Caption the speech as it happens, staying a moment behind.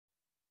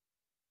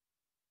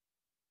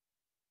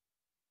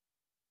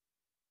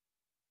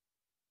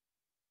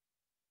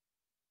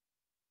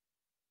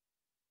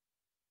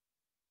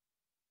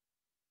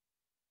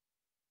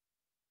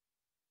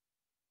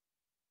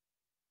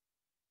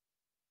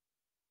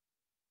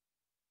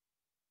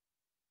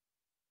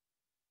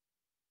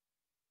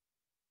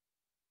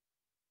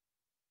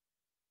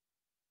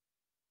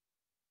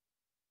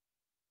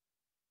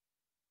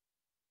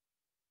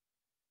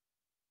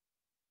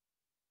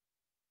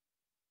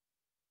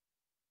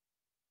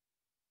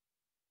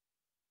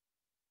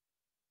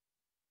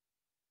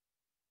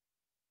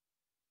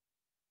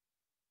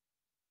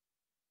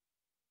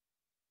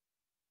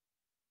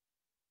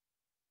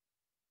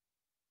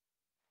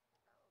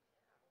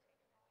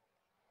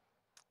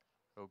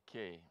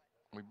Okay,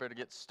 we better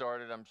get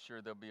started. I'm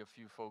sure there'll be a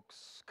few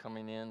folks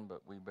coming in,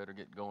 but we better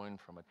get going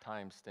from a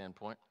time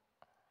standpoint.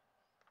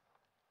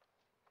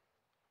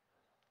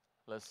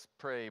 Let's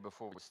pray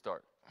before we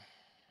start.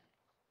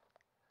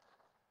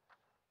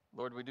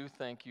 Lord, we do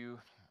thank you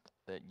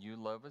that you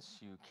love us,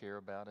 you care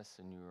about us,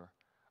 and you're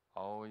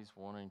always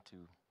wanting to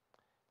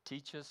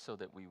teach us so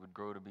that we would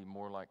grow to be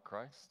more like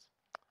Christ.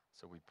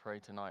 So we pray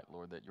tonight,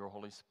 Lord, that your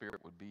Holy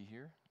Spirit would be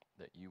here,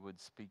 that you would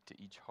speak to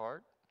each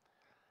heart,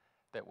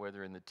 that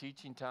whether in the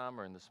teaching time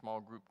or in the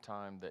small group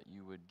time, that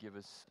you would give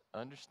us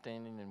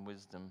understanding and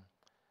wisdom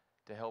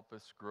to help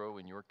us grow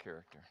in your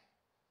character.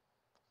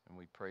 And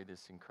we pray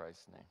this in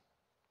Christ's name.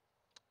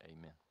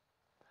 Amen.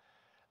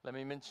 Let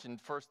me mention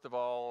first of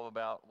all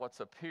about what's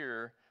up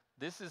here.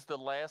 This is the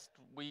last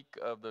week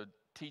of the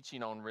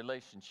teaching on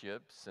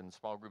relationships and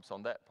small groups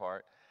on that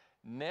part.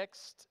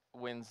 Next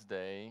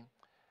Wednesday,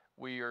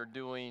 we are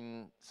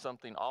doing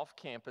something off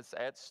campus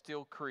at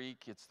Still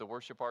Creek. It's the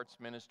Worship Arts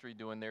Ministry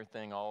doing their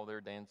thing, all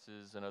their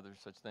dances and other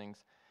such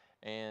things.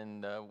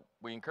 And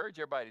we encourage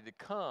everybody to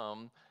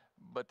come,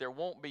 but there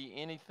won't be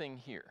anything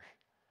here.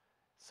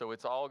 So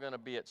it's all going to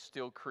be at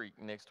Still Creek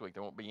next week.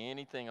 There won't be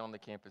anything on the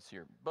campus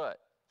here. But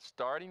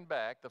starting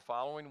back the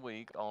following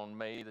week on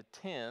May the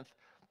 10th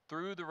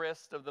through the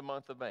rest of the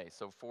month of May,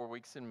 so 4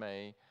 weeks in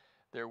May,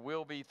 there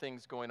will be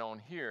things going on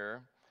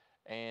here.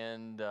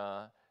 And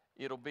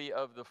it'll be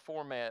of the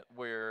format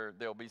where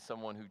there'll be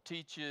someone who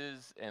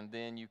teaches, and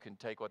then you can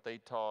take what they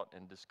taught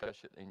and discuss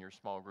it in your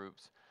small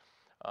groups.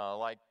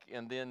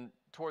 And then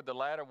toward the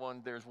latter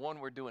one, there's one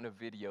we're doing a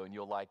video, and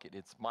you'll like it.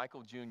 It's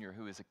Michael Jr.,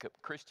 who is a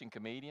Christian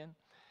comedian.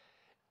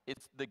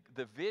 It's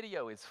the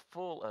video is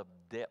full of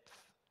depth.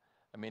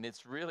 I mean,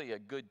 it's really a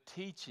good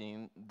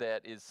teaching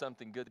that is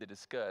something good to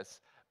discuss,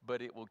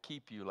 but it will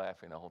keep you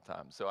laughing the whole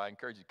time. So I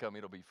encourage you to come.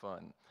 It'll be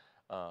fun.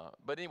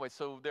 But anyway,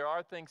 so there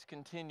are things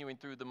continuing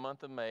through the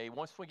month of May.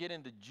 Once we get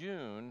into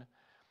June,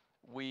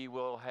 we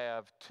will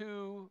have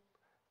 2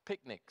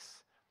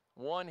 picnics.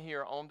 One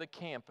here on the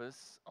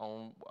campus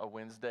on a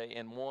Wednesday,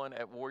 and one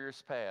at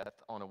Warriors Path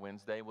on a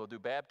Wednesday. We'll do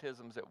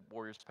baptisms at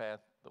Warriors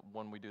Path, the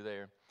one we do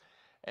there.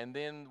 And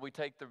then we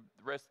take the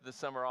rest of the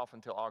summer off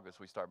until August.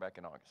 We start back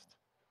in August.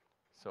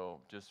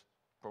 So just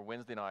for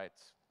Wednesday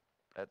nights,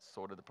 that's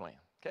sort of the plan,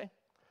 okay?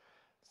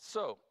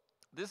 So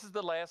this is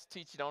the last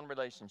teaching on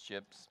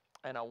relationships,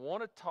 and I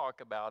want to talk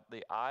about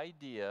the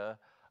idea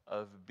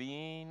of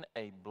being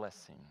a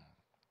blessing.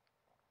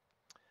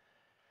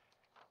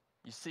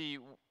 You see,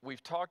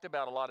 we've talked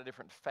about a lot of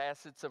different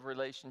facets of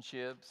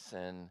relationships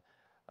and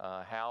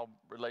how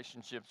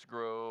relationships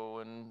grow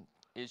and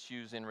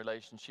issues in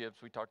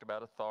relationships. We talked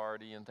about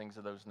authority and things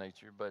of those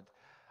nature. But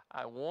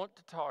I want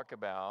to talk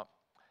about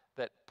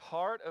that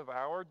part of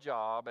our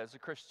job as a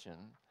Christian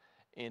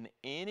in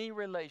any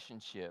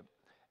relationship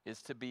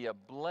is to be a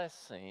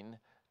blessing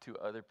to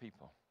other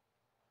people.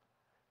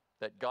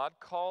 That God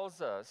calls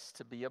us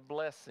to be a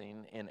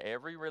blessing in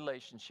every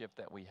relationship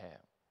that we have.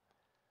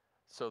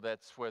 So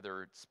that's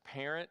whether it's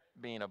parent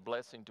being a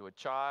blessing to a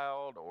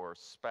child or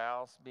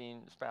spouses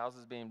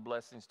being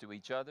blessings to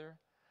each other,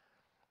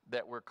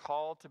 that we're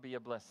called to be a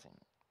blessing.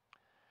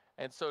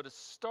 And so to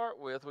start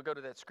with, we'll go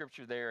to that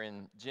scripture there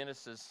in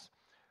Genesis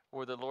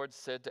where the Lord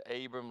said to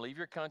Abram, leave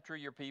your country,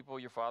 your people,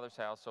 your father's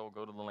household,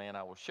 go to the land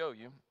I will show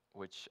you,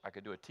 which I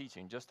could do a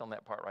teaching just on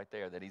that part right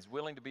there, that he's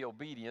willing to be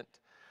obedient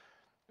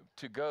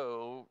to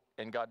go,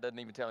 and God doesn't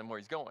even tell him where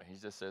he's going. He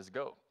just says,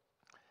 go.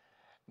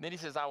 And then he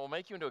says, I will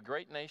make you into a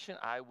great nation.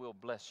 I will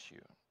bless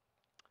you.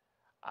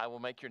 I will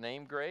make your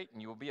name great,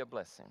 and you will be a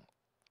blessing.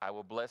 I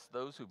will bless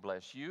those who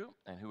bless you,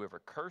 and whoever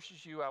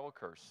curses you, I will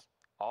curse.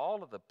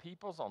 All of the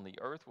peoples on the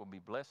earth will be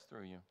blessed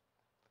through you.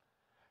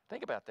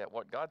 Think about that,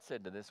 what God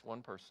said to this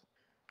one person.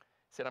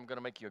 He said, I'm going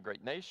to make you a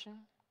great nation.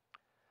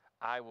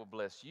 I will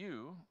bless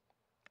you.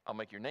 I'll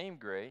make your name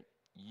great.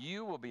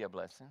 You will be a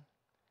blessing.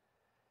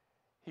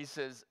 He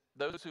says,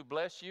 those who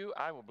bless you,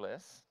 I will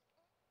bless.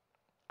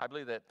 I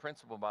believe that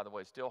principle, by the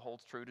way, still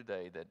holds true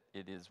today, that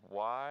it is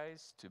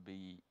wise to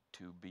be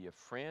a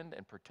friend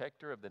and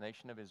protector of the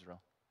nation of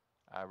Israel.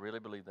 I really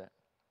believe that.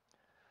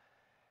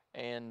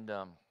 And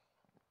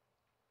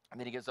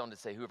then he goes on to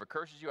say, whoever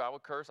curses you, I will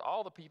curse.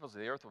 All the peoples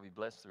of the earth will be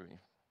blessed through you.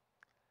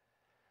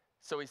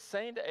 So he's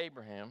saying to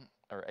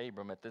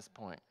Abram at this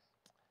point,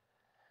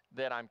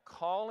 that I'm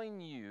calling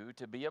you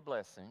to be a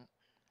blessing.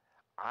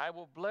 I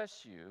will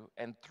bless you,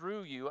 and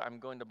through you, I'm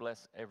going to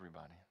bless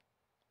everybody.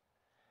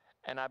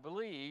 And I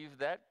believe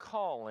that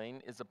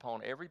calling is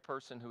upon every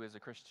person who is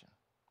a Christian.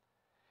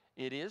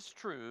 It is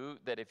true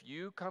that if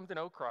you come to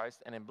know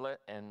Christ and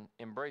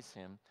embrace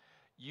him,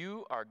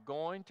 you are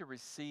going to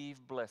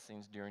receive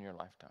blessings during your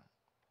lifetime.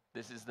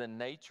 This is the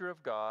nature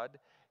of God.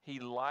 He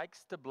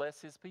likes to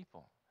bless his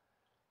people.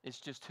 It's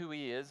just who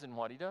he is and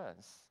what he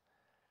does.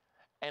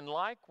 And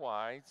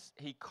likewise,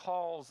 he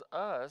calls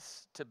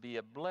us to be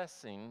a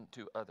blessing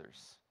to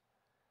others.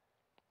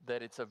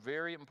 That it's a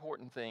very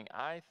important thing,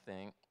 I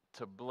think,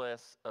 to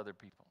bless other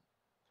people.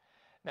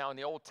 Now, in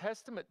the Old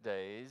Testament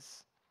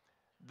days,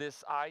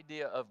 this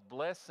idea of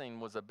blessing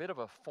was a bit of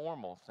a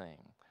formal thing.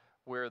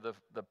 where the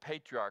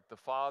patriarch, the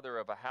father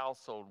of a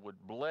household, would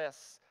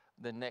bless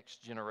the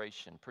next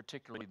generation,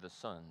 particularly the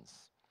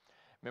sons.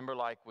 Remember,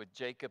 like with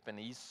Jacob and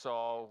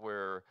Esau,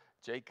 where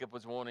Jacob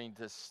was wanting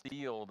to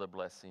steal the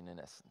blessing in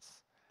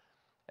essence.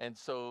 And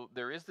so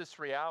there is this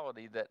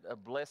reality that a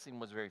blessing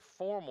was very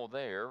formal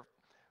there.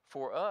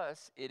 For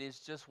us, it is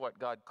just what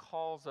God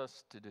calls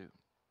us to do.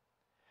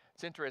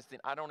 It's interesting.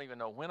 I don't even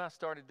know when I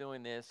started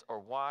doing this or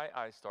why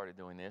I started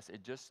doing this. I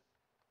just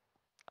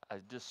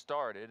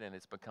started and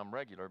it's become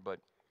regular. But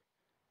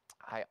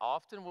I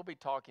often will be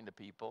talking to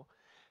people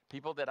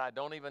that I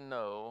don't even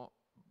know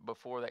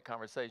before that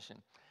conversation.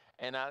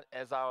 And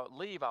as I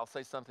leave, I'll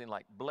say something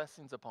like,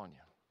 blessings upon you.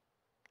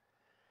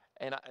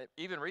 And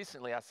even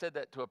recently, I said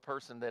that to a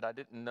person that I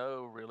didn't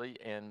know really,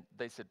 and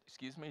they said,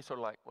 excuse me, sort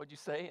of like, what'd you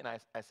say? And I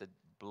said,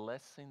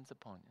 blessings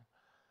upon you.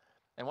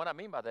 And what I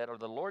mean by that are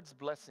the Lord's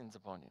blessings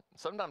upon you.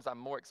 Sometimes I'm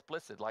more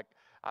explicit, like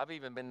I've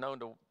even been known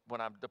to, when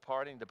I'm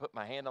departing, to put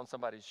my hand on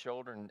somebody's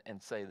shoulder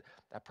and say,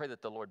 I pray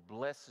that the Lord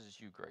blesses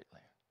you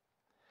greatly.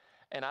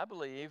 And I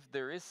believe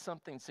there is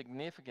something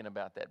significant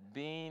about that,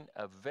 being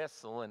a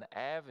vessel, an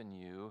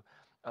avenue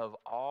of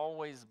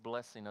always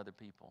blessing other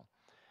people.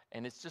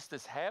 And it's just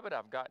this habit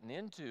I've gotten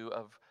into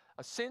of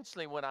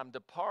essentially when I'm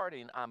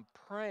departing, I'm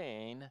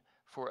praying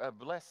for a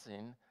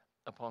blessing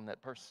upon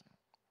that person.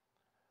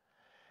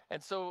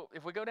 And so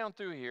if we go down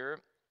through here,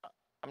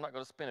 I'm not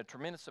going to spend a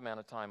tremendous amount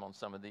of time on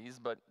some of these,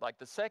 but like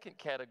the second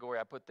category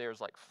I put there is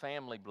like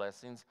family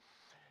blessings.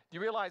 Do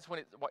you realize when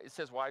it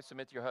says wives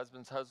submit to your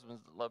husbands,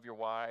 husbands love your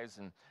wives,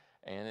 and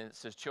it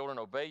says children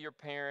obey your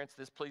parents,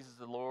 this pleases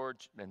the Lord,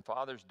 and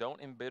fathers don't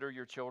embitter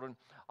your children.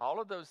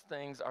 All of those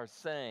things are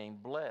saying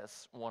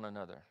bless one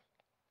another.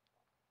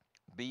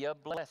 Be a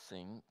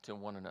blessing to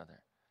one another.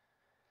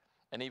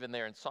 And even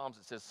there in Psalms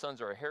it says sons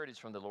are a heritage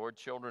from the Lord,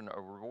 children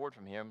a reward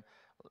from him,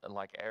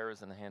 like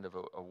arrows in the hand of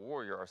a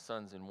warrior are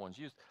sons in one's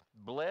youth.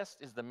 Blessed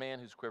is the man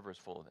whose quiver is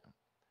full of them.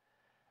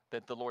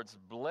 That the Lord's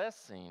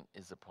blessing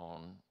is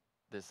upon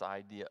this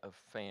idea of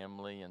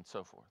family and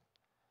so forth.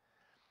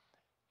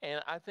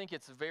 And I think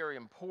it's very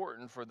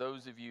important for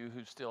those of you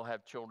who still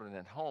have children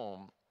at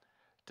home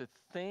to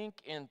think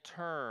in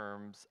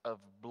terms of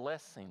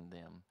blessing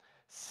them,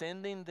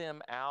 sending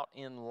them out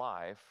in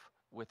life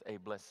with a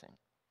blessing.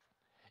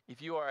 If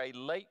you are a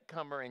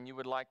latecomer and you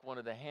would like one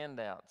of the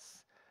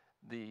handouts,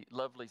 the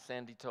lovely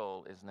Sandy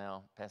Toll is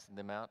now passing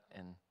them out.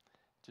 And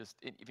just,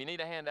 if you need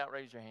a handout,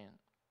 raise your hand.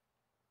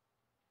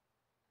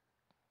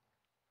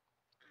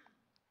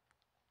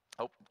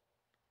 Oh,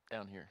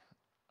 down here.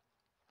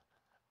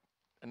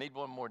 I need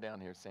one more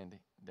down here, Sandy.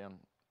 Down.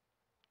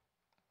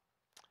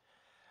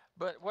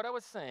 But what I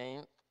was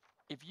saying,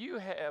 if you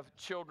have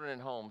children at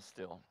home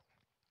still,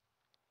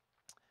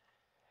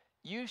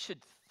 you should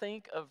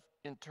think of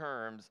in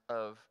terms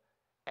of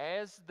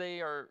as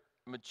they are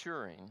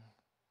maturing,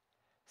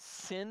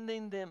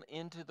 sending them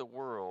into the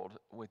world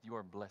with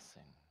your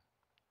blessing.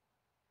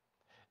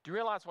 Do you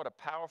realize what a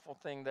powerful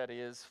thing that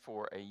is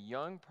for a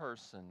young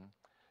person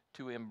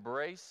to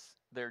embrace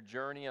their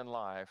journey in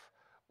life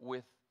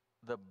with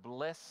the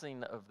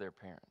blessing of their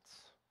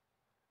parents?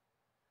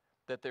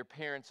 That their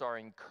parents are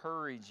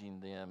encouraging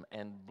them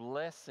and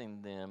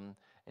blessing them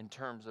in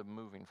terms of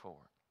moving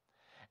forward.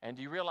 And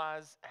do you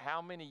realize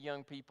how many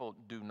young people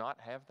do not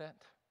have that?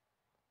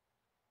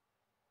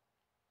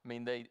 I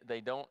mean,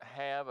 they don't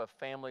have a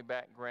family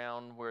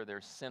background where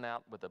they're sent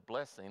out with a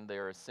blessing.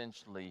 They're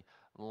essentially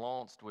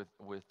launched with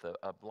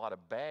a lot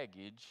of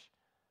baggage.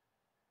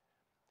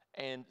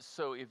 And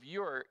so if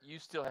you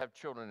still have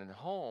children at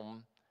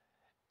home,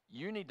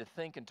 you need to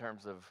think in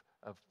terms of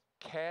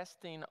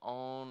casting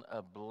on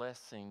a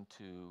blessing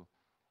to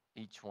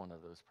each one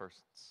of those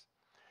persons.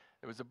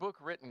 There was a book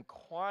written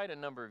quite a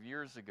number of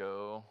years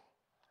ago.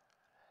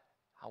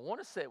 I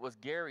want to say it was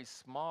Gary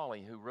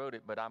Smalley who wrote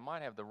it, but I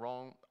might have the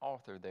wrong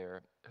author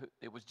there.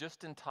 It was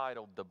just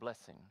entitled The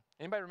Blessing.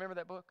 Anybody remember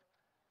that book?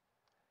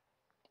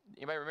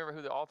 Anybody remember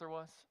who the author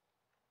was?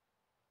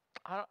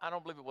 I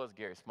don't believe it was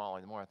Gary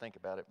Smalley the more I think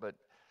about it, but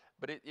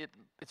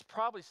it's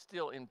probably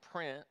still in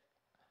print,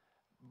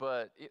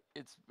 but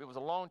it was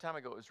a long time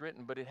ago it was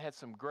written, but it had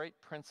some great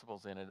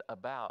principles in it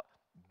about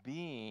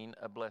being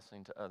a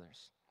blessing to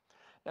others.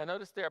 Now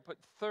notice there I put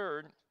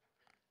third,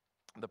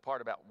 the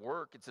part about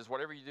work. It says,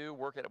 whatever you do,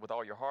 work at it with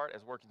all your heart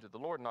as working to the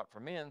Lord, not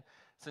for men,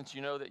 since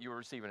you know that you will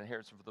receive an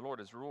inheritance from the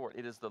Lord as reward.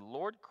 It is the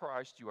Lord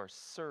Christ you are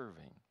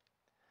serving.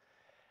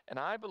 And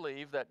I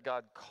believe that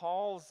God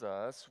calls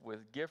us with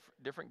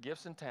different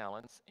gifts and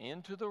talents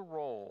into the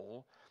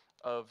role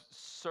of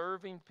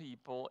serving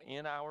people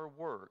in our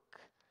work.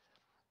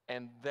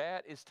 And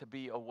that is to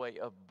be a way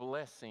of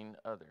blessing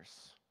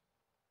others.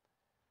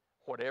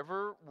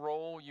 Whatever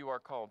role you are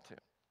called to.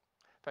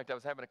 In fact, I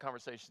was having a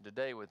conversation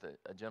today with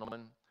a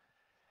gentleman,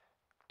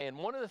 and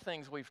one of the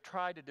things we've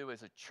tried to do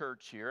as a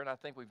church here, and I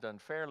think we've done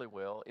fairly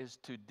well, is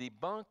to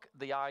debunk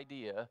the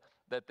idea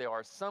that there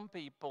are some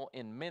people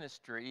in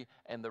ministry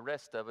and the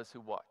rest of us who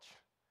watch.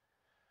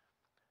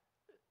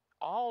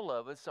 All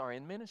of us are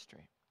in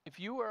ministry. If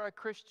you are a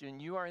Christian,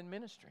 you are in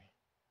ministry.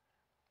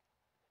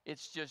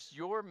 It's just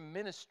your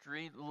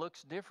ministry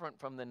looks different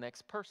from the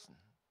next person.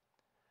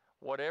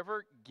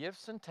 Whatever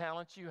gifts and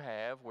talents you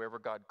have, wherever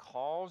God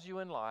calls you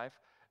in life,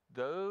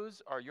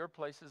 those are your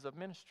places of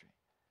ministry.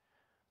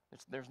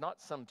 There's not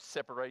some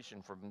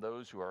separation from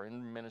those who are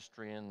in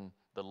ministry and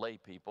the lay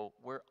people.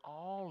 We're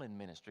all in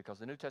ministry because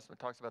the New Testament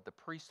talks about the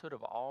priesthood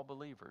of all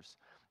believers.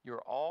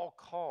 You're all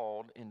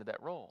called into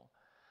that role.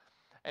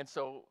 And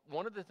so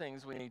one of the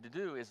things we need to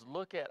do is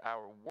look at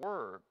our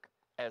work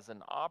as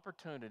an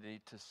opportunity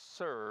to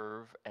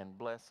serve and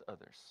bless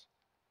others.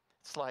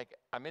 It's like,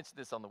 I mentioned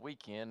this on the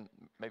weekend.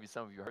 Maybe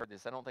some of you heard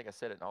this. I don't think I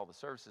said it in all the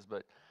services,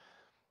 but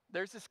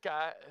there's this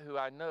guy who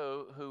I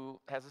know who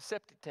has a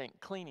septic tank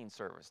cleaning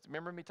service.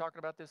 Remember me talking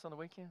about this on the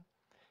weekend?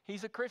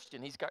 He's a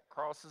Christian. He's got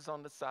crosses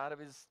on the side of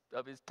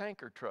his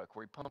tanker truck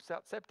where he pumps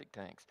out septic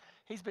tanks.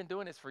 He's been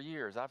doing this for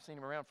years. I've seen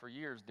him around for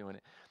years doing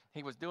it.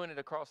 He was doing it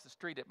across the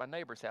street at my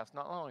neighbor's house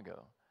not long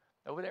ago,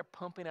 over there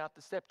pumping out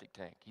the septic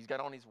tank. He's got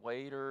on his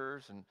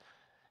waders, and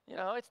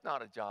it's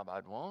not a job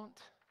I'd want.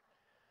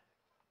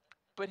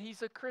 But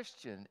he's a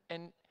Christian,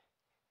 and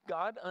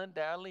God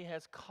undoubtedly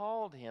has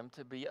called him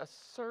to be a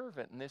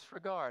servant in this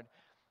regard.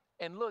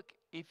 And look,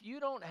 if you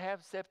don't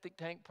have septic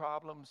tank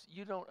problems,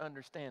 you don't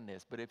understand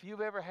this. But if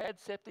you've ever had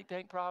septic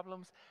tank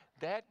problems,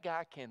 that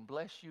guy can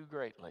bless you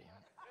greatly.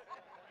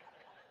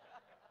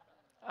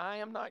 I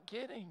am not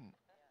kidding.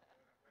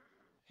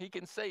 He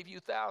can save you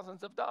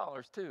thousands of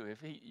dollars too if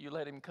you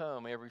let him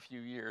come every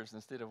few years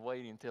instead of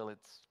waiting until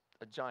it's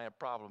a giant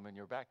problem in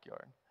your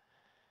backyard.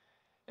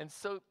 And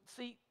so,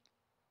 see,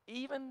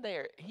 even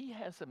there, he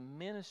has a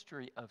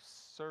ministry of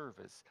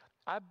service.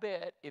 I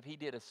bet if he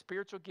did a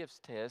spiritual gifts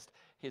test,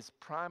 his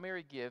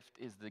primary gift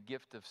is the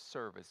gift of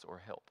service or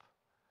help.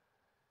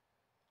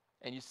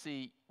 And you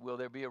see, will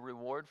there be a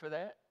reward for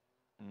that?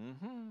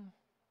 Mm-hmm.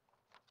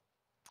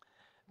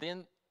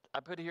 Then I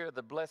put here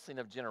the blessing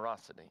of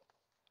generosity.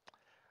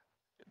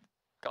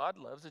 God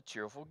loves a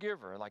cheerful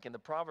giver. Like in the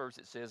Proverbs,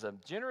 it says, a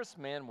generous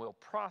man will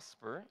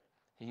prosper.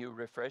 He who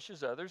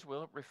refreshes others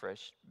will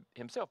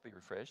himself be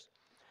refreshed.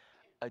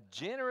 A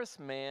generous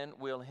man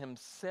will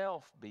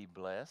himself be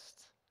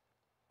blessed,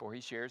 for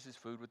he shares his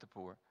food with the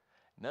poor.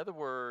 In other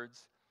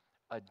words,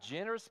 a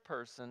generous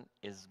person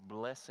is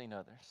blessing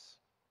others.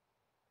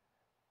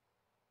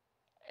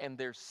 And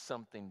there's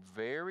something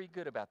very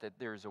good about that.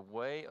 There's a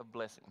way of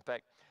blessing. In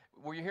fact,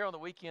 were you here on the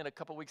weekend a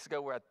couple weeks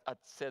ago where I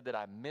said that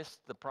I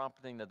missed the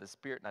prompting of the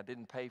Spirit and I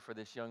didn't pay for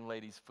this young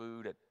lady's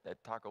food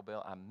at Taco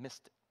Bell? I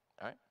missed it,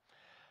 all right?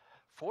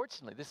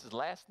 Fortunately, this is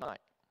last night.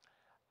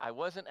 I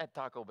wasn't at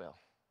Taco Bell,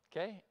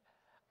 okay?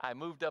 I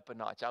moved up a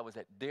notch. I was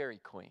at Dairy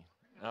Queen,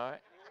 all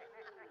right?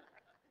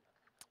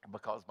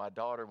 Because my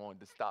daughter wanted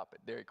to stop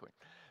at Dairy Queen.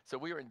 So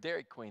we were in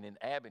Dairy Queen in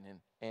Abingdon,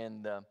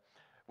 and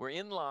we're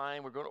in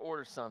line. We're going to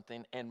order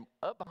something, and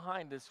up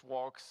behind us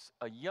walks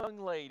a young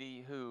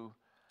lady who,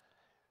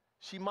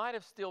 she might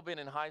have still been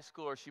in high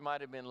school, or she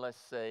might have been, let's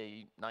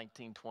say,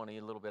 19, 20,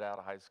 a little bit out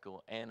of high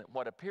school. And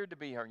what appeared to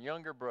be her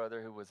younger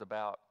brother, who was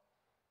about,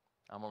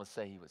 I'm going to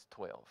say he was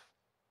 12,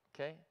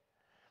 okay?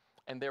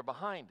 And they're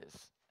behind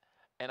us.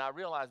 And I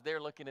realized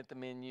they're looking at the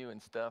menu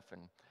and stuff,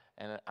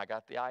 and I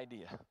got the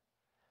idea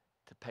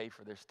to pay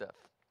for their stuff.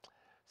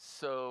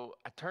 So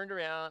I turned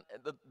around.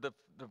 The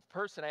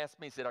person asked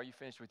me, said, are you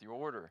finished with your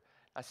order?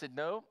 I said,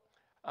 no,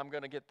 I'm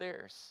going to get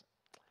theirs.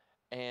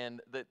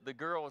 And the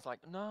girl was like,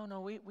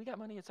 no, we got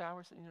money, it's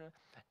ours.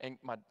 And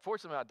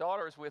fortunately, my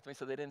daughter was with me,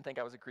 so they didn't think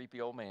I was a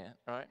creepy old man,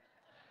 all right?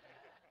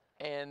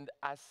 And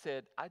I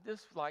said, I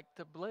just like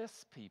to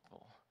bless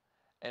people.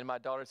 And my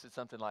daughter said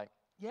something like,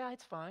 yeah,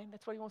 it's fine.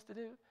 That's what he wants to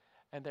do.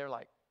 And they're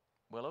like,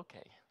 well,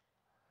 okay.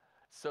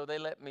 So they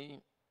let me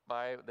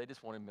buy, they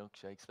just wanted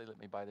milkshakes. They let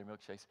me buy their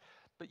milkshakes.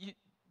 But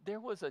there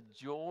was a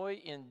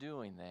joy in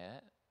doing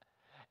that.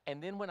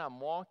 And then when I'm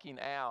walking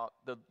out,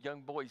 the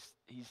young boy,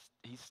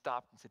 he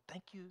stopped and said,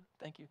 thank you.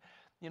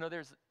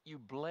 You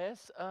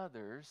bless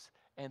others,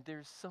 and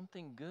there's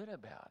something good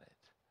about it.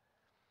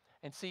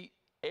 And see,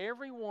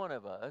 every one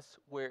of us,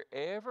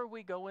 wherever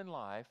we go in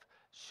life,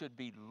 should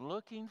be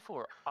looking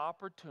for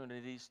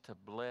opportunities to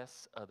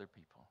bless other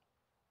people.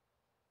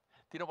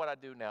 Do you know what I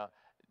do now?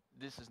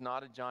 This is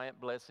not a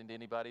giant blessing to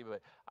anybody,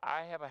 but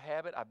I have a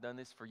habit. I've done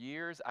this for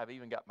years. I've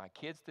even got my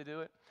kids to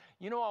do it.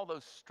 You know all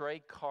those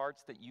stray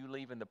carts that you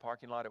leave in the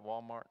parking lot at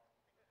Walmart?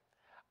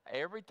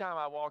 Every time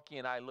I walk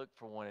in, I look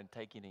for one and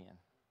take it in.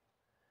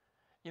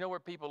 You know where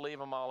people leave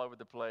them all over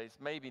the place?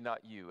 Maybe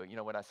not you.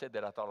 When I said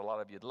that, I thought a lot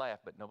of you'd laugh,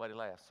 but nobody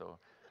laughed, so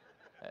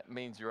that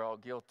means you're all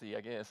guilty,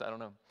 I guess. I don't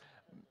know.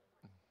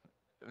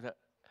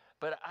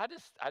 But I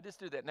just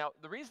do that. Now,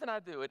 the reason I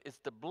do it is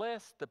to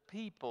bless the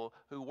people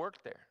who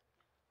work there.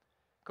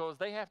 Because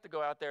they have to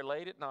go out there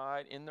late at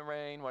night, in the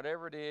rain,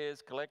 whatever it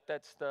is, collect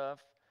that stuff.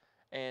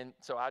 And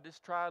so I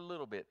just try a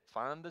little bit.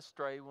 Find the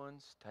stray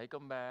ones, take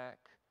them back,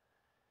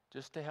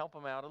 just to help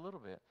them out a little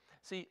bit.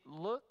 See,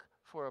 look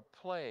for a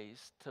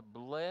place to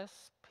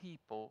bless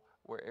people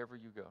wherever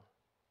you go.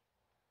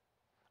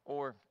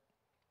 Or,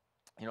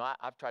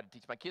 I've tried to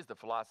teach my kids the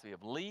philosophy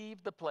of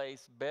leave the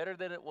place better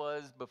than it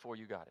was before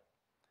you got it.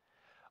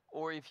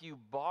 Or if you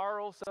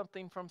borrow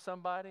something from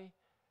somebody,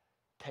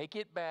 take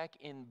it back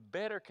in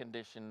better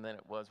condition than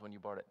it was when you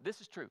bought it. This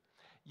is true.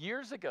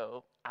 Years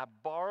ago, I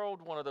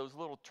borrowed one of those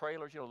little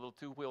trailers, little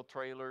two-wheel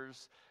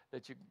trailers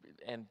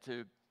and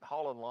to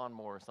haul a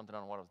lawnmower or something. I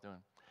don't know what I was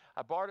doing.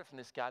 I borrowed it from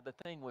this guy. The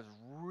thing was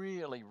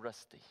really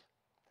rusty.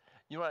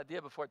 You know what I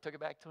did before I took it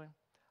back to him?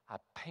 I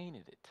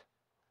painted it.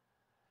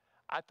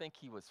 I think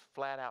he was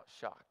flat out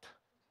shocked.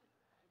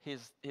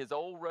 His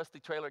old rusty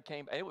trailer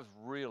came, and it was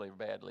really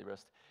badly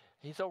rusty.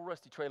 His old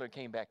rusty trailer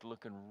came back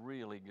looking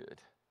really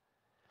good.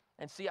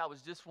 And see, I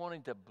was just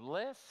wanting to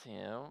bless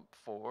him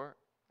for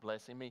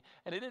blessing me.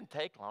 And it didn't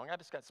take long. I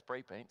just got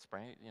spray paint,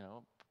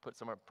 put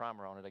some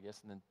primer on it, I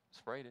guess, and then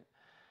sprayed it.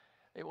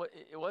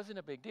 It wasn't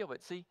a big deal.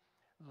 But see,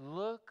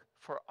 look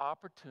for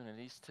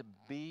opportunities to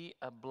be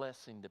a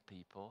blessing to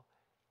people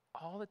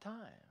all the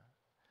time.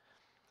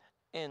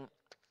 And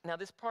now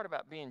this part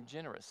about being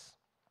generous,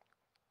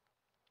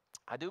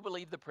 I do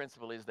believe the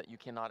principle is that you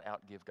cannot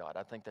outgive God.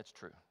 I think that's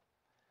true.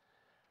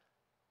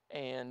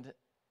 And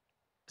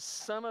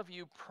some of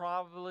you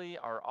probably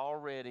are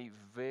already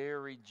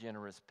very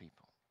generous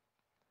people.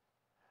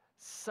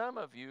 Some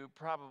of you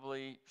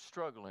probably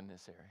struggle in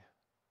this area.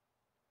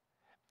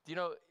 You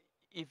know,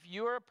 if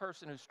you're a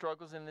person who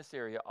struggles in this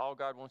area, all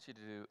God wants you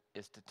to do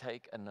is to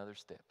take another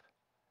step.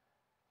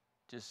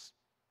 Just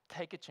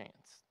take a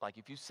chance. Like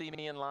if you see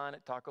me in line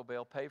at Taco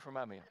Bell, pay for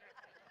my meal.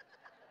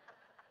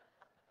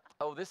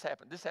 Oh, this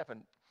happened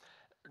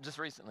just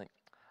recently.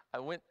 I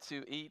went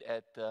to eat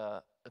at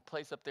a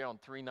place up there on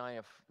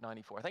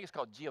 394. I think it's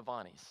called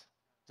Giovanni's.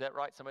 Is that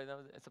right? Somebody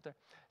knows it's up there?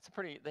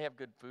 They have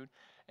good food.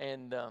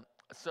 And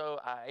so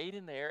I ate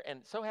in there,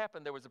 and so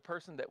happened there was a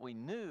person that we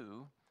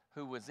knew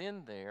who was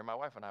in there. My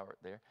wife and I were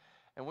there.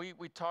 And we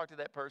talked to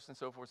that person,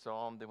 so forth, so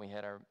on. Then we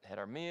had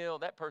our meal.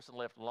 That person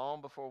left long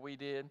before we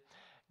did.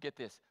 Get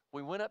this.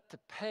 We went up to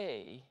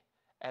pay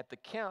at the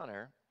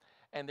counter,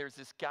 and there's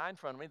this guy in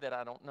front of me that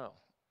I don't know,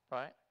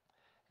 right?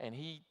 And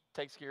he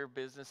takes care of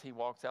business. He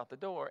walks out the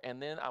door,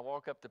 and then I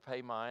walk up to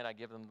pay mine. I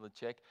give them the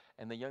check,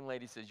 and the young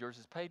lady says, "Yours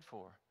is paid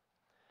for."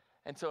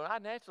 And so I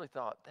naturally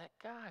thought, that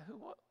guy,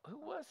 who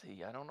was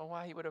he? I don't know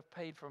why he would have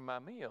paid for my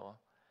meal.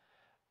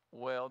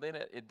 Well, then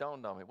it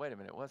dawned on me, wait a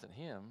minute, it wasn't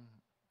him.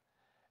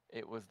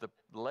 It was the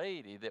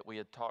lady that we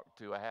had talked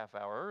to a half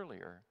hour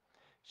earlier.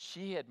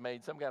 She had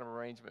made some kind of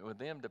arrangement with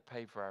them to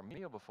pay for our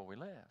meal before we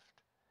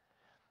left.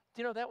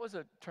 You know, that was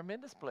a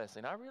tremendous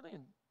blessing. I really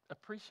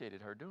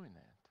appreciated her doing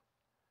that.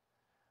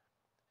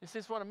 This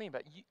is what I mean.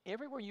 But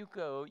everywhere you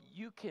go,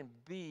 you can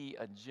be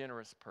a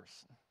generous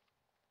person.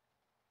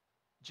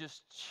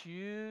 Just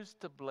choose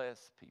to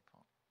bless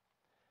people.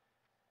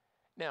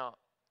 Now,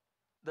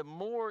 the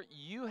more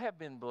you have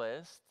been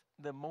blessed,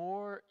 the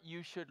more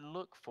you should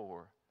look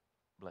for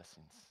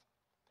blessings.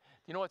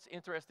 You know what's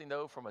interesting,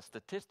 though, from a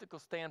statistical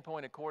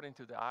standpoint, according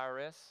to the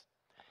IRS?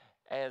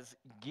 As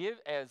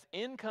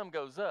income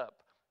goes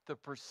up, the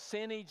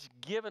percentage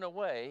given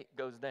away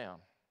goes down.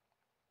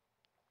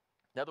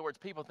 In other words,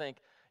 people think,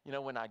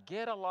 when I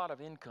get a lot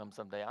of income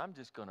someday, I'm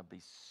just going to be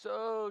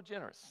so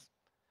generous.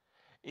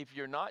 If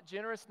you're not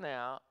generous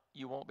now,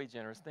 you won't be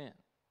generous then.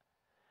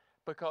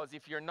 Because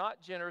if you're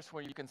not generous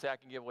when you can say, I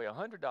can give away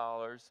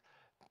 $100,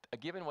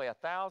 giving away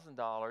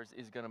 $1,000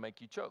 is going to make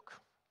you choke.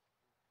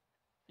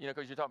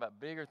 Because you're talking about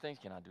bigger things.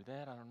 Can I do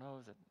that? I don't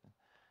know.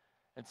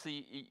 And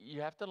see,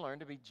 you have to learn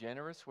to be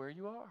generous where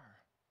you are.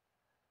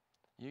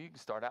 You can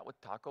start out with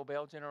Taco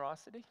Bell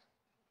generosity.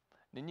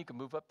 Then you can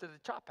move up to the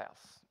Chop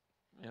House.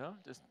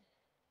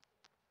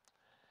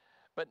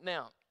 But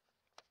now,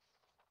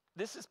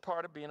 this is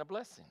part of being a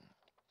blessing.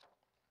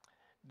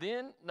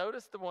 Then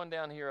notice the one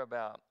down here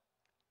about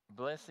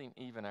blessing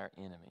even our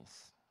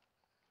enemies.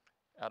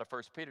 Out of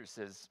 1 Peter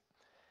says,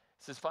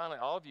 finally,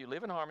 all of you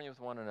live in harmony with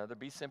one another,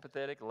 be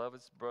sympathetic, love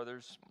as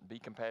brothers, be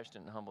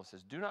compassionate and humble. It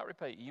says, do not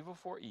repay evil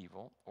for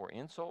evil or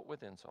insult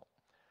with insult,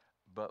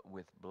 but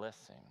with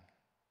blessing.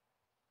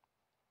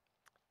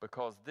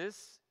 Because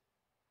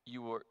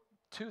you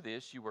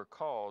were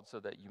called so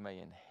that you may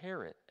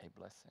inherit a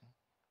blessing.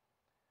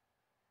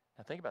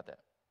 Now think about that.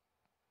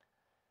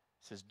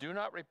 It says, do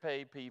not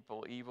repay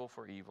people evil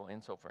for evil,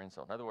 insult for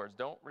insult. In other words,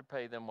 don't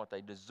repay them what they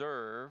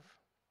deserve.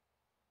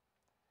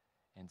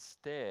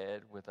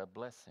 Instead, with a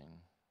blessing.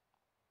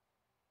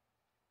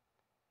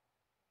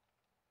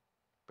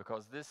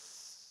 Because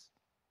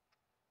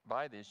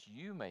by this,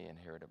 you may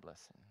inherit a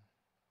blessing.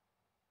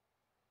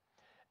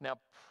 Now,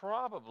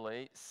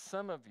 probably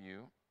some of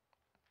you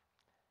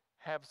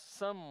have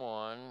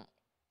someone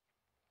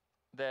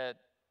that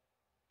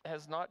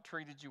has not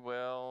treated you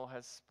well,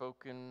 has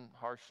spoken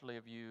harshly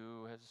of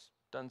you, has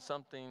done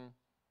something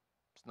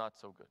that's not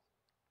so good.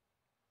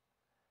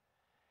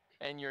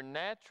 And your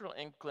natural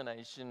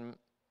inclination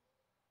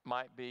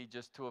might be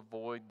just to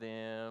avoid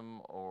them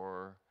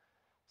or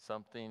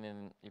something.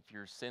 And if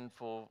your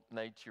sinful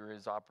nature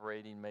is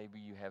operating, maybe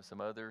you have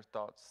some other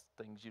thoughts,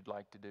 things you'd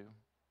like to do,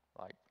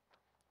 like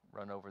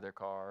run over their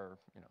car or,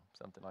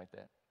 something like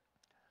that.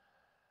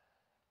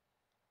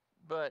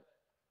 But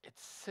it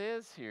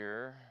says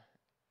here,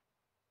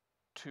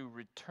 to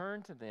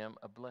return to them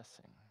a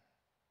blessing.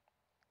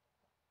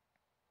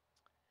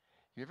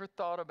 You ever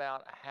thought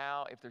about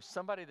how, if there's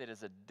somebody that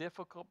is a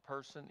difficult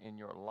person in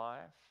your life,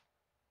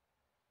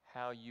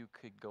 how you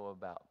could go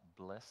about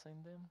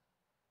blessing them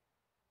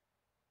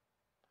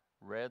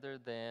rather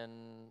than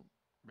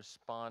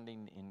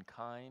responding in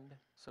kind,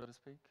 so to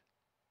speak?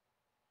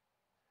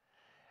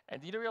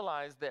 And do you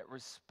realize that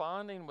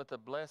responding with a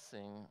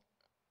blessing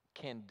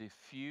can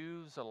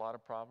diffuse a lot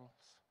of problems?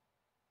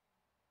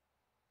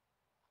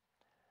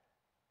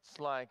 It's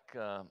like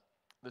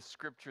the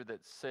scripture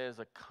that says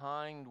a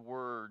kind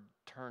word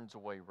turns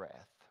away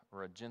wrath,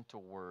 or a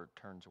gentle word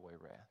turns away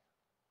wrath.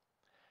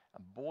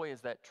 And boy,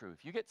 is that true.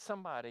 If you get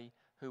somebody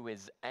who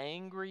is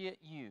angry at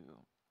you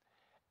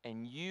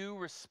and you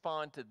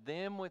respond to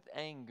them with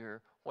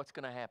anger, what's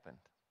going to happen?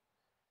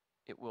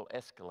 It will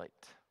escalate.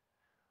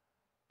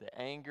 The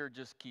anger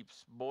just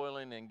keeps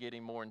boiling and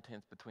getting more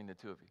intense between the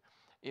two of you.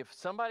 If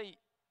somebody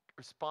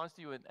responds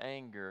to you with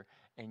anger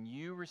and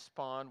you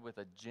respond with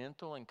a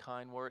gentle and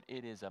kind word,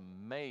 it is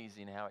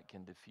amazing how it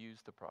can diffuse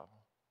the problem.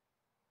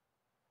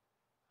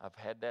 I've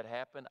had that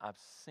happen. I've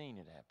seen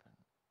it happen.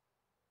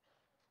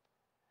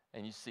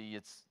 And you see,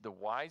 it's the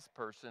wise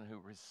person who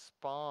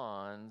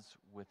responds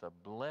with a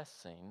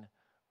blessing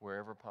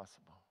wherever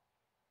possible.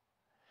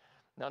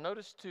 Now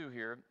notice too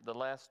here, the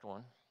last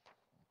one,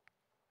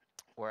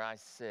 where I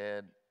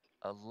said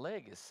a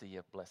legacy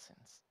of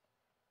blessings.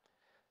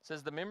 It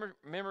says the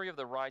memory of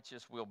the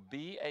righteous will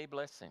be a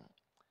blessing,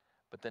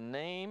 but the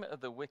name of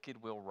the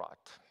wicked will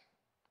rot.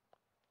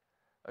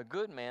 A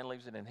good man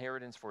leaves an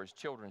inheritance for his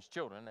children's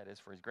children, that is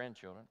for his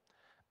grandchildren,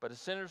 but a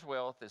sinner's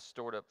wealth is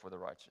stored up for the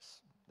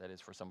righteous, that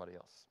is for somebody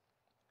else.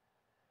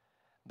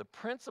 The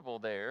principle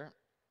there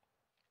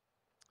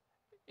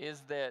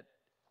is that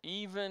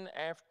even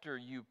after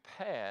you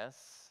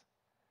pass,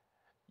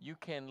 you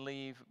can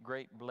leave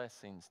great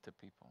blessings to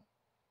people.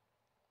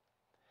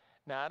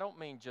 Now, I don't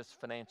mean just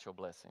financial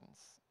blessings.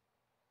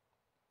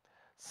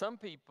 Some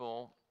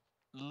people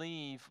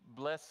leave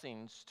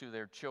blessings to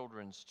their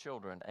children's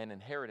children, an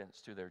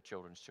inheritance to their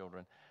children's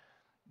children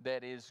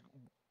that is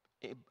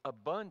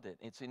abundant.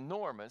 It's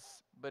enormous,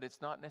 but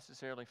it's not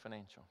necessarily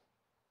financial.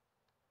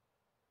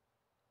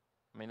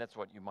 I mean, that's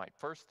what you might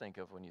first think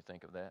of when you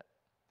think of that.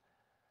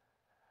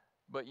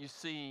 But you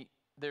see,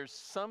 there's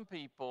some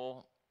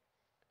people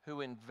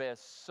who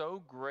invest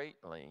so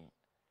greatly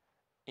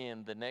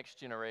in the next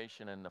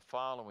generation and the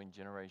following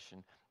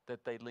generation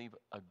that they leave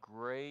a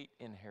great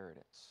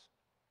inheritance.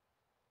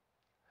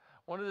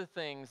 One of the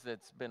things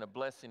that's been a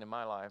blessing in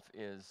my life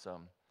is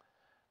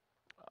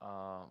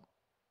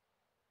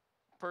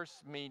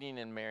first meeting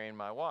and marrying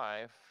my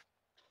wife,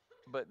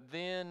 but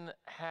then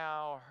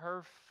how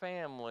her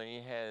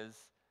family has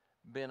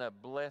been a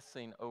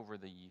blessing over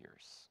the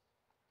years.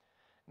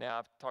 Now,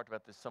 I've talked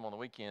about this some on the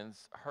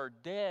weekends. Her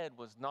dad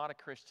was not a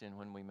Christian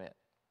when we met.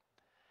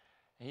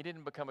 He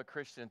didn't become a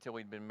Christian until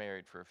we'd been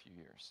married for a few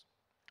years.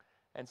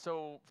 And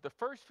so the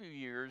first few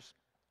years,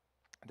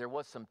 there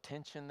was some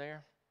tension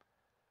there.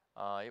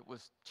 It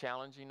was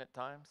challenging at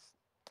times.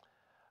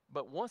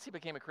 But once he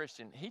became a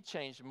Christian, he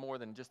changed more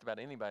than just about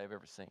anybody I've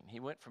ever seen. He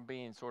went from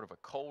being sort of a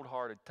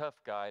cold-hearted,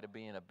 tough guy to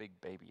being a big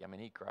baby. I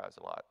mean, he cries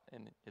a lot,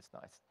 and it's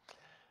nice.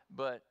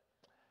 But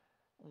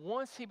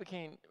once he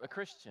became a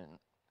Christian,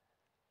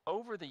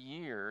 over the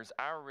years,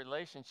 our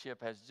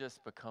relationship has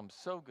just become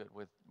so good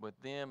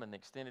with them and the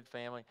extended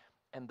family,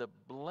 and the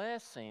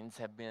blessings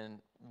have been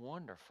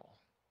wonderful.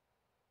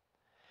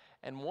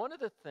 And one of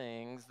the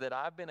things that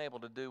I've been able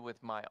to do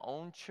with my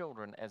own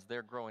children as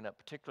they're growing up,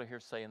 particularly here,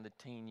 say in the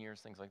teen years,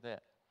 things like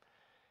that,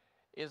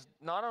 is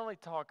not only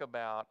talk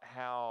about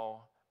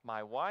how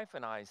my wife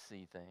and I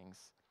see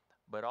things,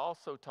 but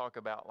also talk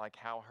about like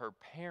how her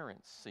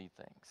parents see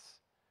things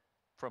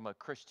from a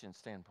Christian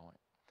standpoint.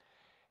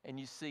 And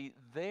you see,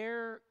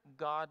 their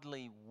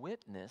godly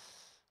witness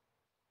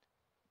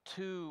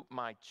to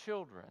my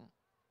children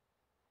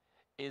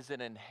is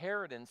an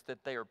inheritance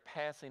that they are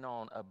passing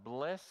on, a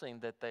blessing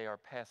that they are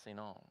passing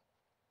on.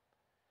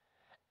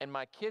 And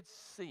my kids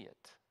see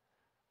it.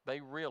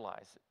 They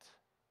realize it.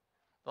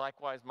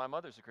 Likewise, my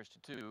mother's a Christian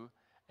too,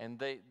 and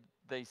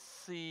they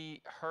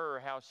see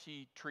her, how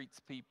she treats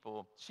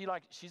people.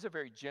 She's a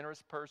very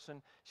generous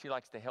person. She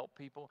likes to help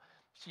people.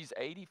 She's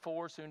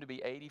 84, soon to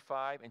be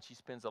 85, and she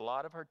spends a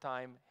lot of her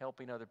time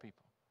helping other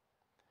people.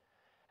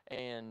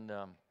 And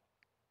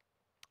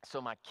so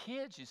my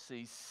kids,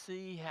 you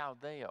see how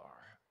they are.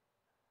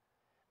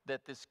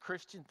 That this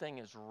Christian thing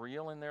is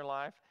real in their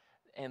life,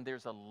 and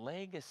there's a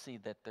legacy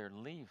that they're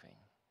leaving.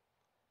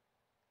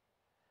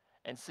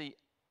 And see,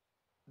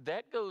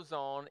 that goes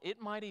on. It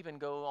might even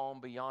go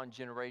on beyond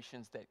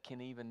generations that can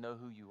even know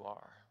who you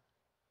are.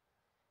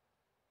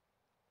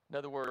 In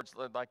other words,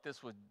 like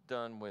this was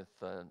done with,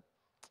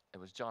 it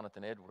was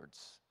Jonathan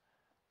Edwards.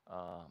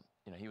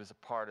 He was a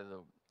part of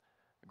the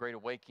Great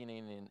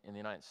Awakening in the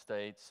United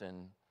States,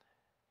 and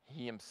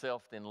he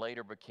himself then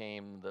later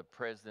became the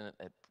president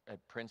at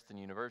Princeton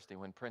University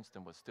when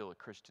Princeton was still a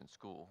Christian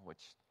school,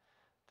 which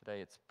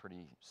today it's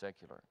pretty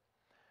secular.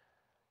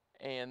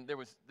 And there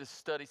was this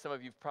study, some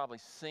of you've probably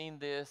seen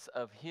this,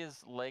 of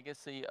his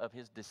legacy, of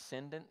his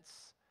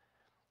descendants,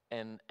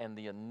 and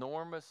the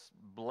enormous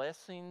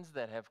blessings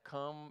that have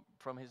come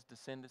from his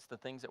descendants, the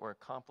things that were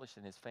accomplished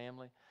in his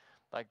family.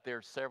 Like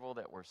there's several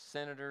that were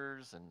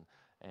senators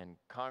and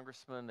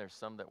congressmen. There's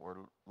some that were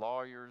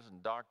lawyers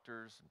and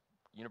doctors, and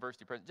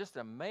university presidents. Just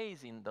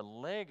amazing the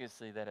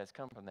legacy that has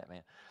come from that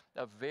man.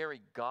 A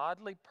very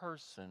godly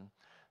person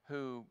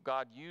who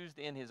God used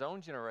in his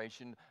own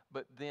generation,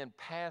 but then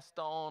passed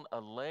on a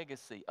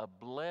legacy, a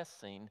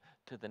blessing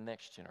to the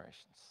next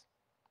generations.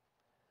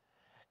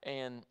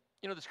 And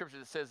you know the scripture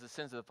that says the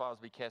sins of the fathers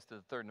be cast to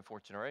the third and the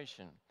fourth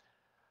generation.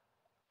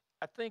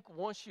 I think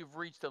once you've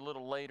reached a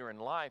little later in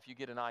life, you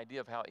get an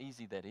idea of how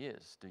easy that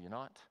is, do you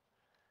not?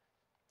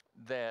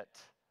 That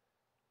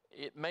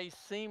it may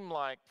seem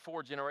like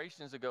 4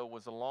 generations ago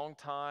was a long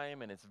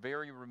time and it's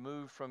very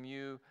removed from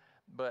you,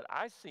 but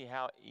I see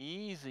how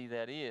easy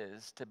that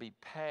is to be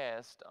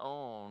passed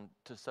on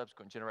to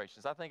subsequent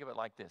generations. I think of it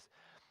like this.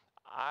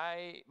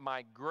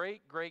 My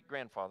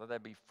great-great-grandfather,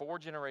 that'd be 4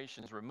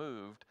 generations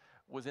removed,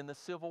 was in the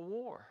Civil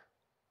War,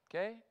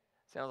 okay?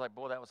 Sounds like,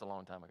 boy, that was a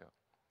long time ago.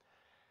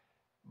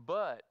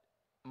 But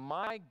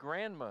my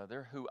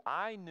grandmother, who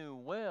I knew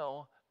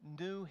well,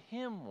 knew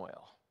him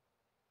well.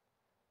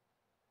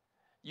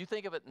 You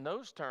think of it in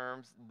those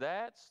terms,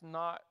 that's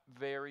not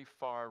very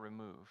far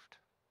removed.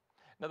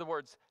 In other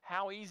words,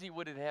 how easy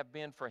would it have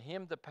been for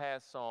him to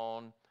pass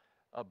on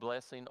a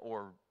blessing,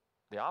 or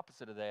the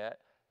opposite of that,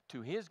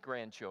 to his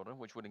grandchildren,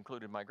 which would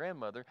include my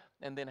grandmother,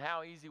 and then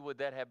how easy would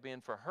that have been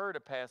for her to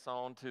pass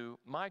on to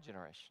my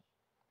generation?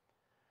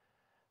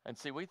 And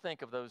see, we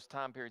think of those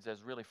time periods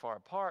as really far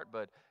apart,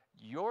 but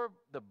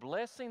the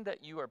blessing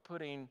that you are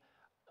putting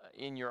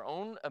in your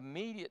own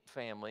immediate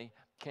family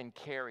can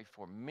carry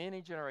for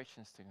many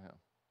generations to come.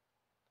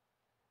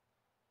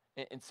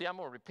 And see, I'm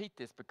going to repeat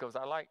this because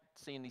I like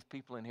seeing these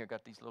people in here,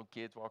 got these little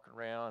kids walking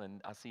around,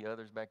 and I see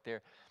others back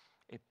there.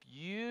 If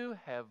you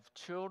have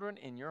children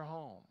in your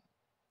home,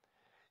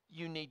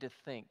 you need to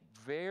think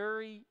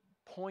very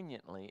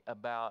poignantly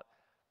about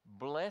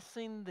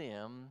blessing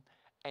them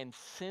and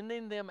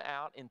sending them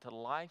out into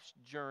life's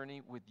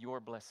journey with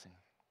your blessing.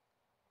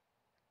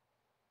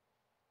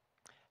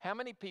 How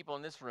many people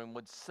in this room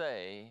would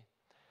say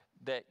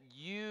that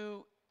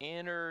you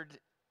entered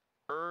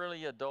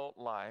early adult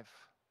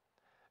life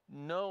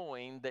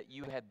knowing that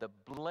you had the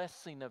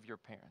blessing of your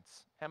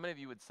parents? How many of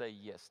you would say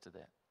yes to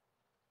that?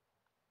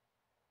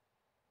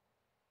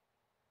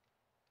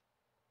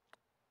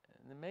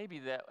 And maybe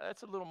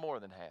that's a little more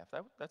than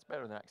half. That's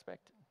better than I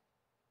expected.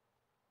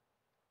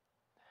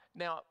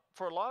 Now,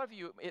 for a lot of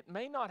you, it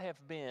may not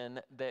have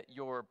been that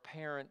your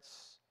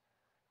parents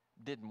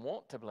didn't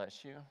want to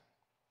bless you.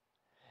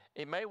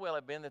 It may well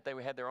have been that they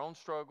had their own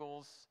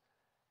struggles.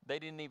 They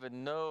didn't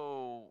even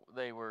know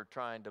they were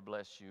trying to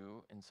bless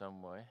you in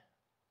some way.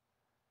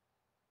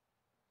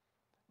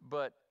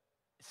 But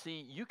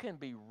see, you can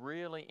be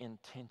really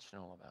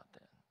intentional about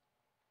that.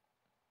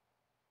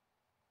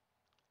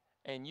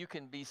 And you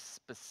can be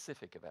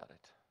specific about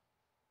it.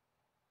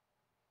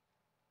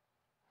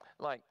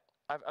 Like,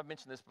 I've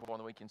mentioned this before on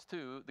the weekends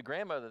too. The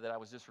grandmother that I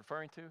was just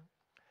referring to,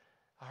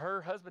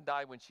 her husband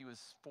died when she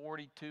was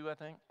 42, I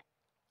think.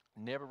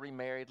 Never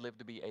remarried, lived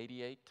to be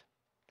 88.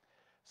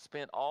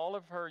 Spent all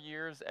of her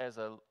years as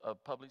a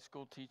public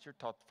school teacher,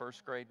 taught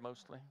first grade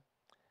mostly.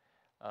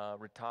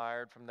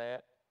 Retired from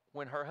that.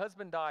 When her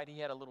husband died, he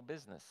had a little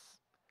business.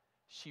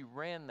 She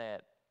ran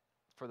that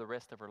for the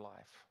rest of her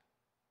life.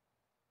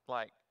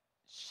 Like,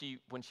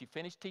 when she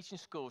finished teaching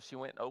school, she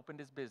went and opened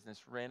his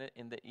business, ran it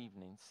in the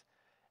evenings.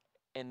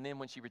 And then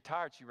when she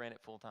retired, she ran it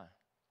full time.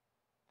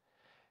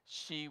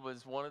 She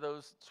was one of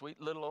those sweet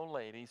little old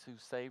ladies who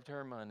saved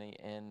her money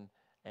and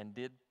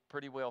did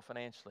pretty well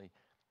financially.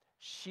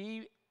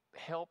 She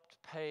helped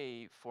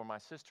pay for my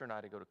sister and I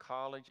to go to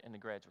college and to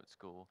graduate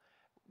school.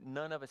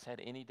 None of us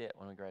had any debt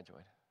when we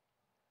graduated.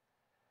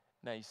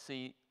 Now you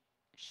see,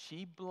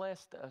 she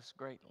blessed us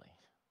greatly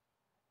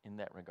in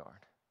that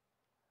regard.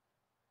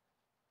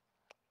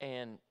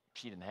 And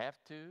she didn't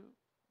have to.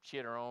 She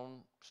had her own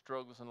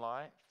struggles in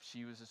life.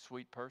 She was a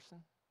sweet person.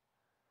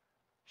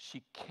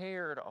 She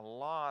cared a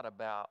lot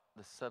about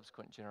the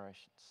subsequent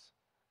generations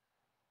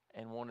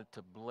and wanted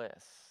to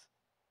bless.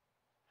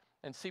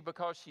 And see,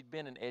 because she'd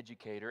been an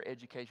educator,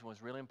 education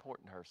was really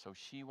important to her, so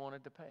she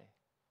wanted to pay.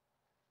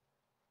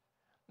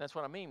 That's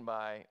what I mean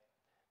by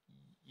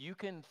you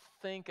can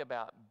think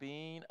about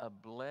being a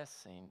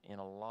blessing in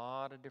a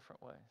lot of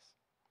different ways.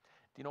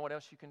 Do you know what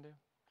else you can do?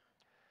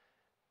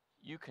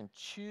 You can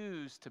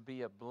choose to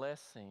be a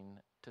blessing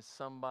to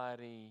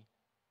somebody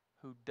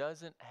who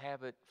doesn't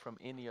have it from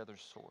any other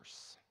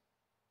source.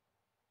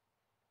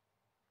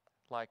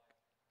 Like,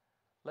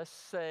 let's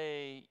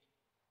say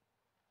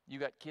you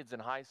got kids in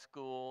high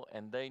school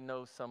and they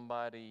know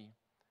somebody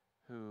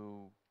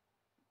who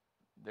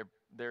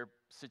their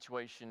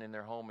situation in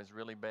their home is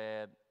really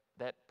bad.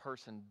 That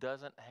person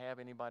doesn't have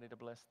anybody to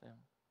bless them.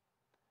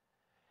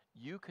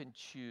 You can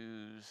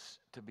choose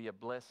to be a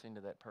blessing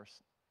to that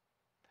person.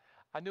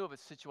 I knew of a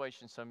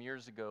situation some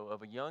years ago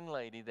of a young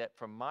lady that,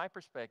 from my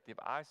perspective,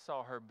 I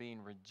saw her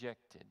being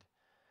rejected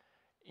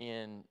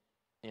in,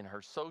 in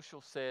her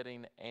social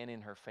setting and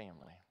in her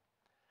family.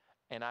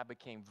 And I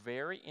became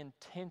very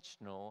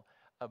intentional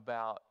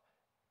about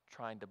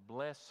trying to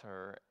bless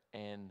her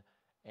and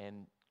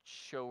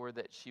show her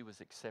that she was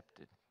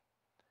accepted.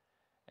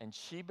 And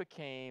she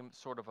became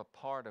sort of a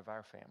part of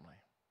our family.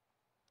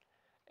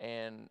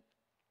 And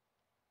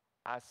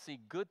I see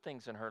good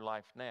things in her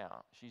life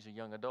now. She's a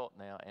young adult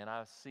now, and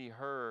I see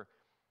her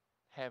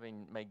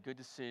having made good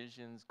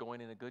decisions,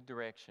 going in a good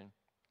direction.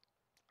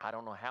 I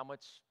don't know how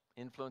much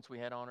influence we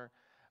had on her,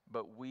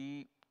 but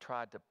we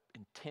tried to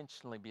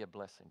intentionally be a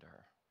blessing to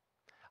her.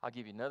 I'll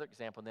give you another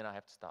example, and then I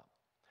have to stop.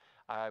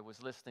 I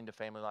was listening to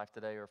Family Life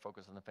Today or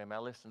Focus on the Family. I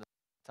listen to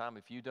the time.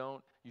 If you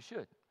don't, you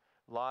should.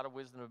 A lot of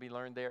wisdom to be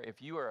learned there.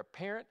 If you are a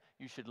parent,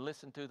 you should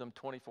listen to them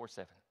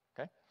 24/7,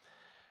 okay?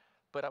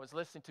 But I was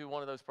listening to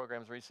one of those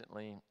programs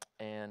recently,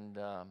 and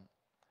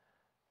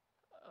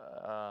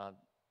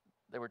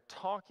they were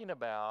talking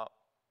about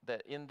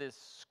that in this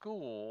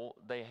school,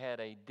 they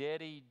had a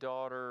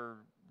daddy-daughter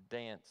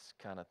dance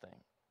kind of thing.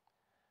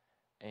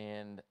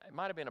 And it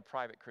might have been a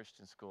private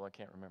Christian school, I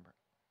can't remember.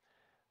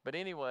 But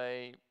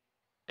anyway,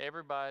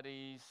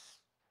 everybody's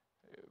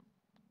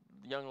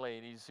young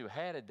ladies who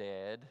had a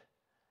dad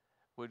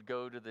would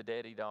go to the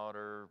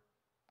daddy-daughter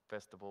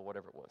festival,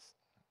 whatever it was.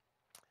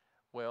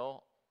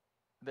 Well,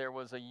 there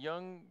was a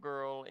young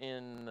girl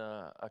in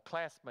a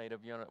classmate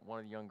of one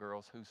of the young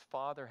girls whose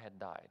father had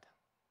died.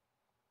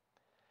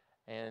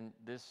 And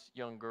this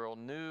young girl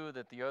knew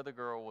that the other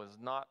girl was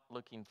not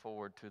looking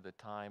forward to the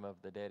time of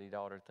the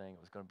daddy-daughter thing. It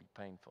was going to be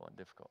painful and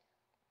difficult.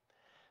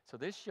 So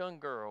this young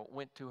girl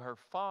went to her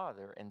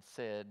father and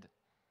said,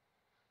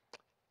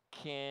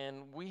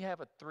 "Can we have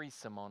a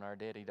threesome on our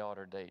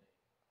daddy-daughter date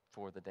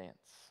for the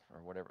dance?"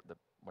 Or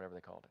whatever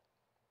they called it.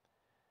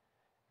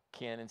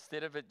 Can,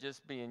 instead of it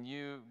just being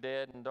you,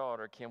 dad, and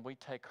daughter, can we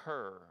take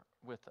her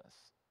with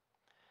us?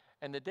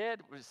 And the dad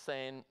was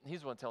saying,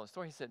 he's the one telling the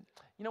story, he said,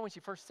 "You know, when she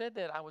first said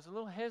that, I was a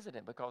little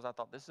hesitant because I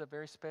thought this is a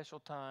very special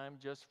time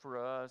just for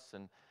us."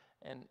 And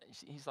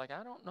he's like,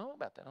 "I don't know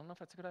about that. I don't know if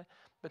that's a good idea."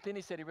 But then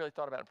he said he really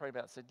thought about it and prayed about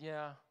it and said,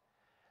 "Yeah,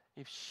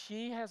 if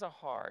she has a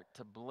heart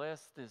to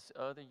bless this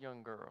other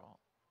young girl,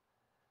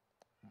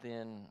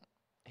 then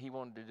he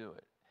wanted to do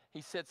it." He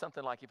said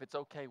something like, "If it's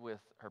okay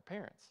with her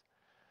parents."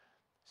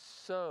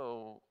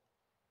 So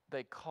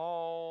they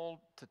called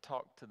to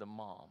talk to the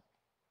mom.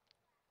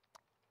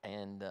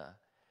 And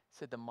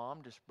said the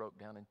mom just broke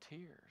down in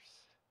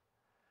tears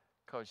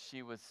because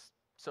she was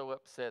so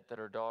upset that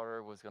her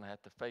daughter was going to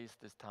have to face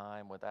this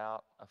time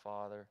without a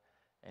father.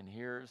 And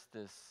here's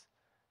this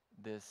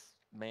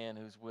man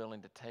who's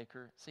willing to take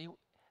her. See,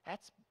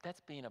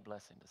 that's being a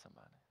blessing to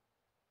somebody.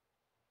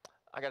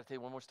 I got to tell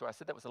you one more story. I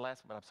said that was the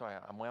last one, but I'm sorry,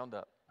 I'm wound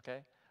up,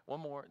 okay? One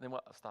more, then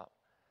I'll stop.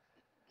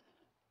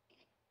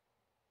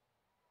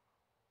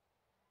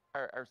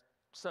 Our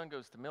son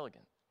goes to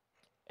Milligan,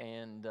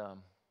 and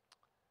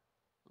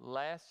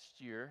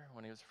last year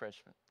when he was a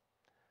freshman,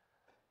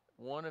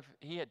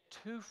 he had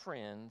two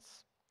friends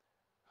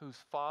whose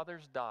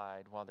fathers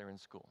died while they're in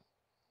school.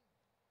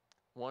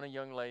 One a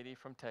young lady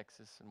from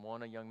Texas and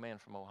one a young man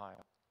from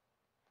Ohio.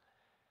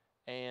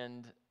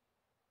 And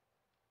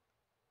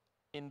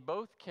in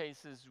both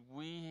cases,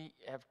 we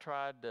have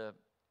tried to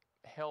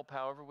help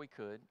however we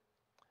could.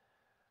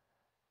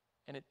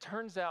 And it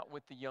turns out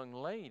with the young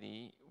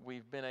lady,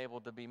 we've been able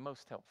to be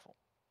most helpful.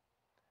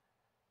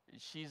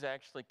 She's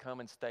actually come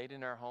and stayed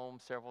in our home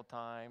several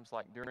times.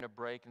 Like during a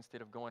break,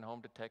 instead of going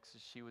home to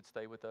Texas, she would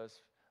stay with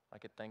us,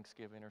 like at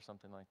Thanksgiving or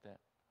something like that.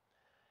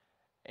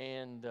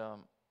 And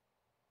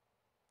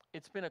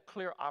it's been a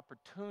clear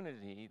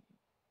opportunity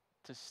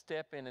to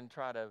step in and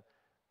try to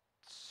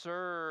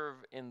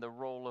serve in the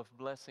role of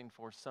blessing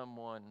for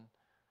someone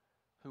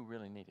who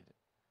really needed it.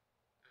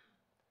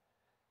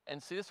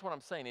 And see, this is what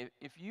I'm saying.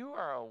 If you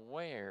are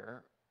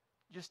aware,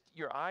 just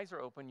your eyes are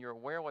open, you're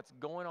aware of what's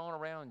going on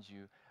around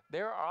you,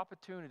 there are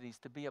opportunities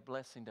to be a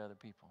blessing to other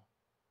people.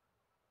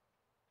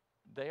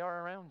 They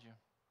are around you.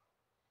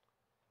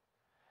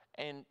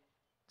 And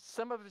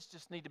some of us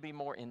just need to be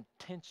more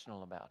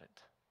intentional about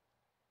it.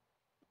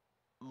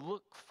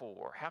 Look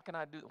for,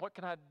 what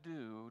can I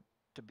do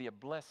to be a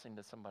blessing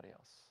to somebody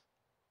else?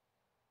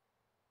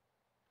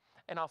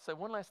 And I'll say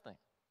one last thing.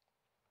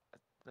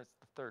 That's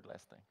the third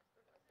last thing.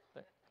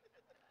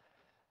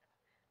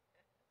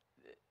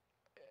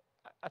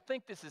 I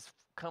think this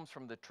comes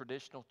from the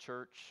traditional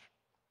church.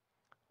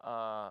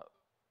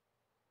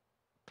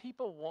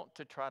 People want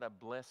to try to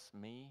bless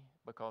me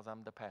because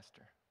I'm the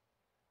pastor.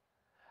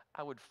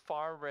 I would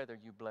far rather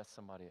you bless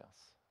somebody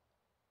else.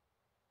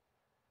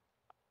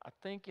 I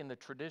think in the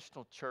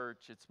traditional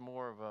church, it's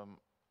more of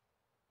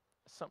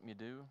something you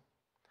do.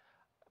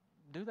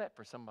 Do that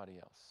for somebody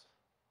else.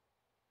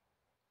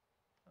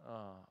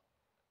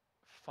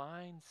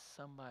 Find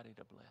somebody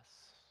to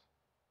bless.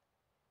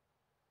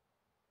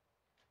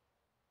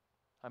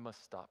 I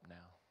must stop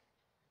now.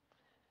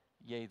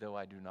 Yea, though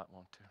I do not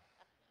want to.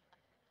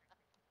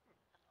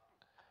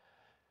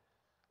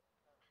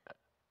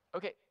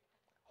 Okay,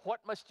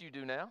 what must you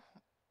do now?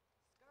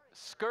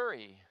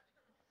 Scurry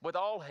with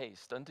all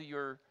haste unto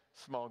your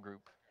small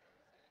group.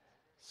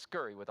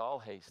 Scurry with all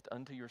haste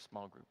unto your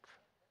small group.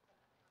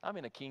 I'm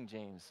in a King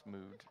James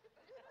mood.